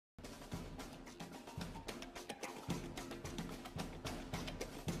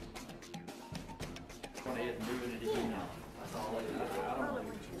it and doing it again. That's all it is. I don't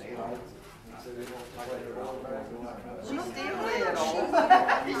think she's still little.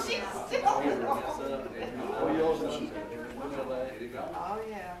 She's still little. Oh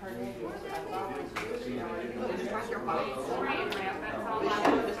yeah, her name was like your mom.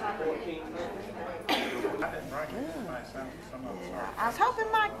 I was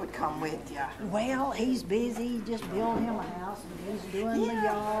hoping Mike would come with you. Well, he's busy just building him a house and he's doing the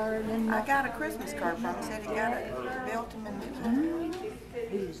yard and I got a Christmas card from him. Said he got it built him and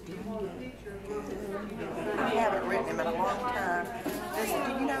he's doing good. I haven't written him in a long time. Do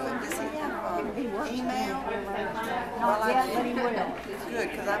you know, does he have email? Not yet, but he will. Good,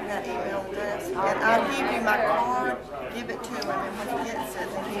 because I've got email address. And I'll give you my card, give it to him, and when he gets it,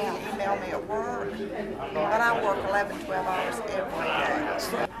 then he can email me at work. But I work 11, 12 hours every day.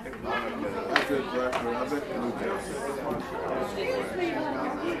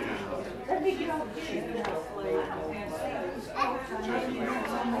 Let me get on the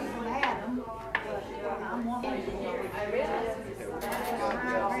I'm wondering.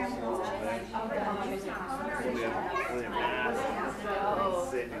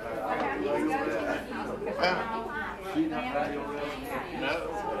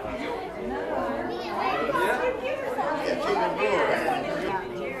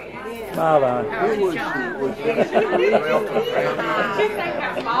 Bye-bye.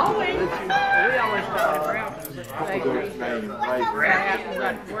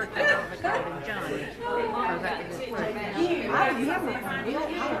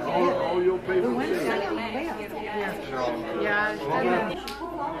 All your people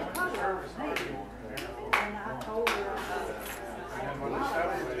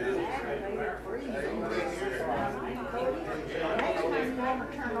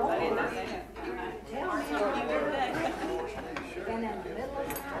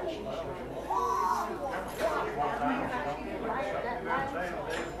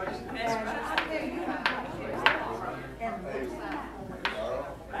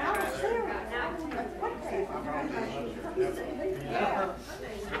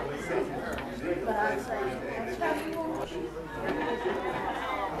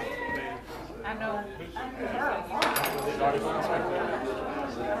I know.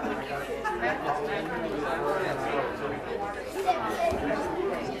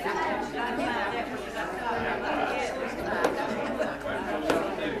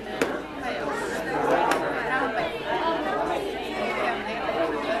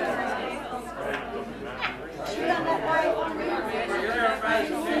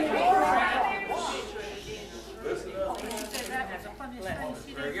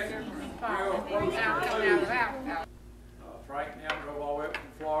 Frank and them drove all the way up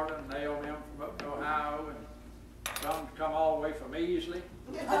from Florida, and Nail them from up in Ohio, and some come all the way from Easley.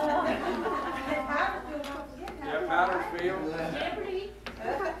 Yeah, Powdersfield.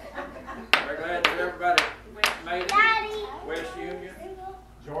 We're glad that everybody made it. Daddy. West Union.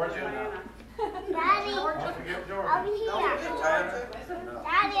 Georgia. Daddy. Don't forget Georgia. Over here. Atlanta.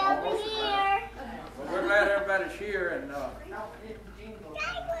 Daddy, over here. Well, we're glad everybody's here, and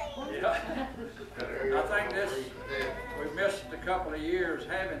yeah. I think we missed a couple of years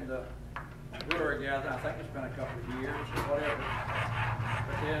having the brewer gathering. I think it's been a couple of years or whatever.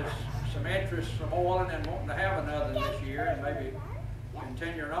 But there's some interest from Oiling and wanting to have another this year and maybe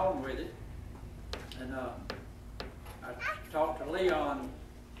continuing on with it. And I talked to Leon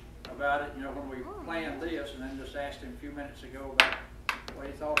about it, you know, when we planned this, and then just asked him a few minutes ago about what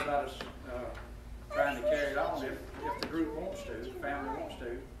he thought about us trying to carry it on if the group wants to, the family wants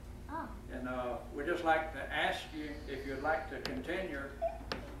to. And we'd just like to ask you if you'd like to continue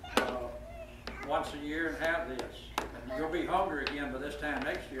once a year and have this. And you'll be hungry again by this time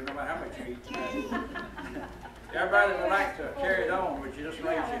next year, no matter how much you eat. Everybody that would like to carry it on, would you just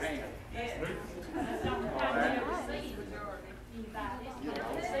raise your hand? All right.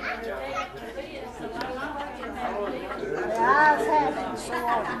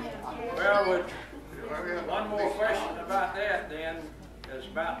 Well, one more question about that then. Is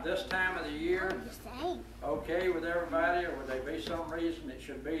about this time of the year okay with everybody, or would there be some reason it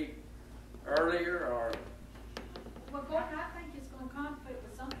should be earlier, or? Well, Gordon, I think it's going to conflict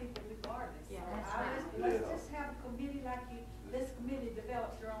with some people regardless. Yeah, so let's just have a committee like this committee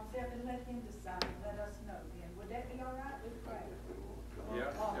develops their own self and let them decide and let us know then. Would that be all right?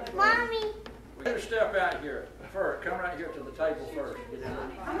 Yeah. Mommy. We better step out here first. Come right here to the table first.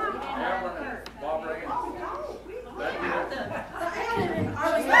 Evelyn and Barbara Ann.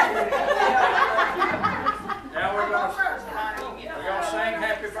 Now we're gonna sing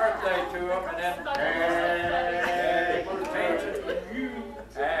happy birthday to them, and then hey, put attention.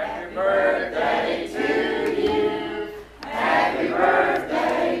 Happy birthday to you.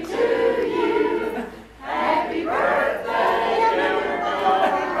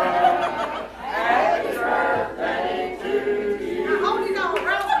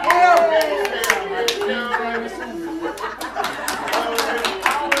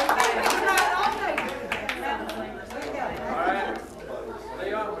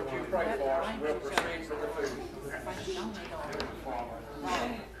 we'll proceed with the food.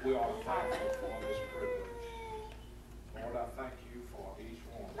 We are thankful for this privilege. Lord, I thank you for each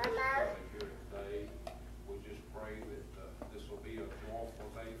one that's gathered here today. We just pray that this will be a joyful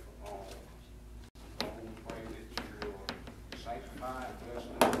day for all. Lord, we pray that you will sanctify and bless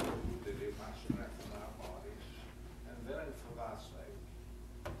the food, that it might strengthen our bodies. And then for thy sake,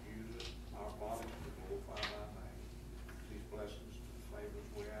 use our bodies to glorify thy name. These blessings to the flavors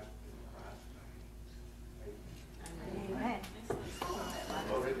we ask in Christ's name. Amen.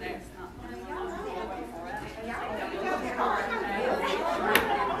 Amen.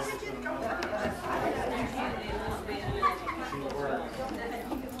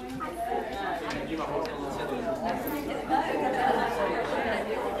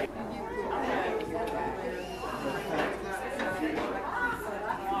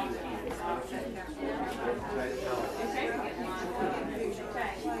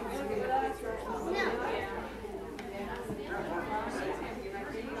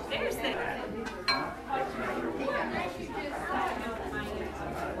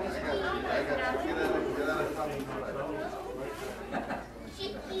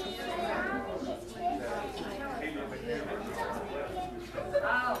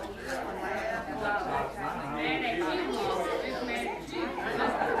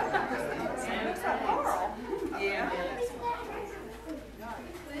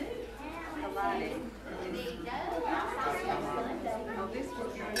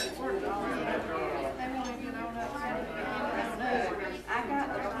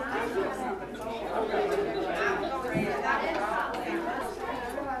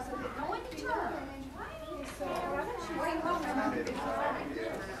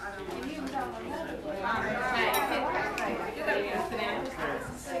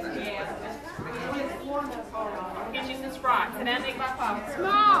 Get you some Sprite. Sit down and eat my pop.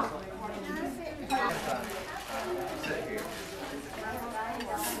 Small.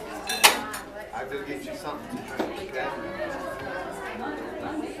 I will get you something to drink, okay?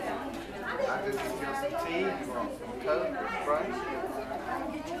 I will get you some tea, you want some Coke, Sprite?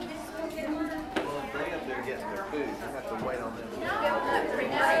 Well, they up there getting their food, you have to wait on them.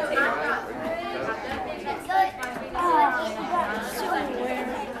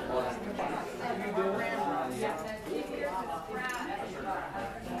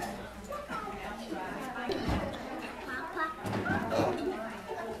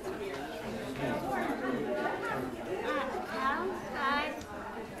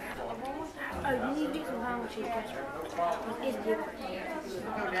 Oh, you need to get some home cheese. It's different.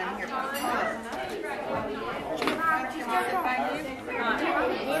 Go down here by the car.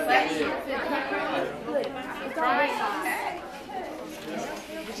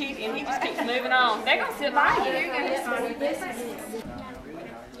 Chief, and he just keeps moving on. They're gonna sit by you.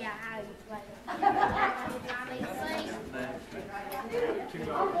 Yeah, I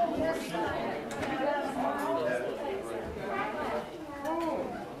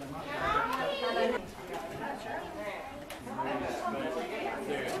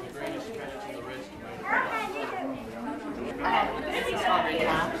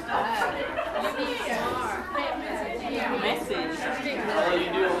Message. All you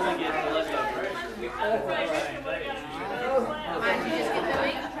do only get 11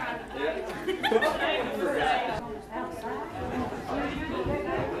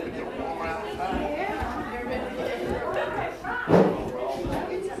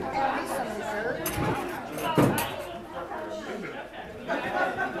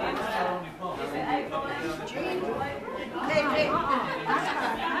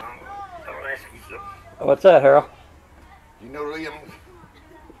 What's that, Harold? You know Liam,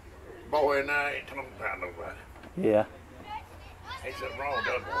 boy and I ain't talking about nobody. Yeah. He said, wrong,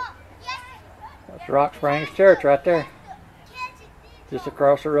 doesn't That's Rock Springs Church right there. Just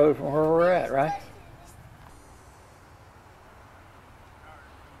across the road from where we're at, right?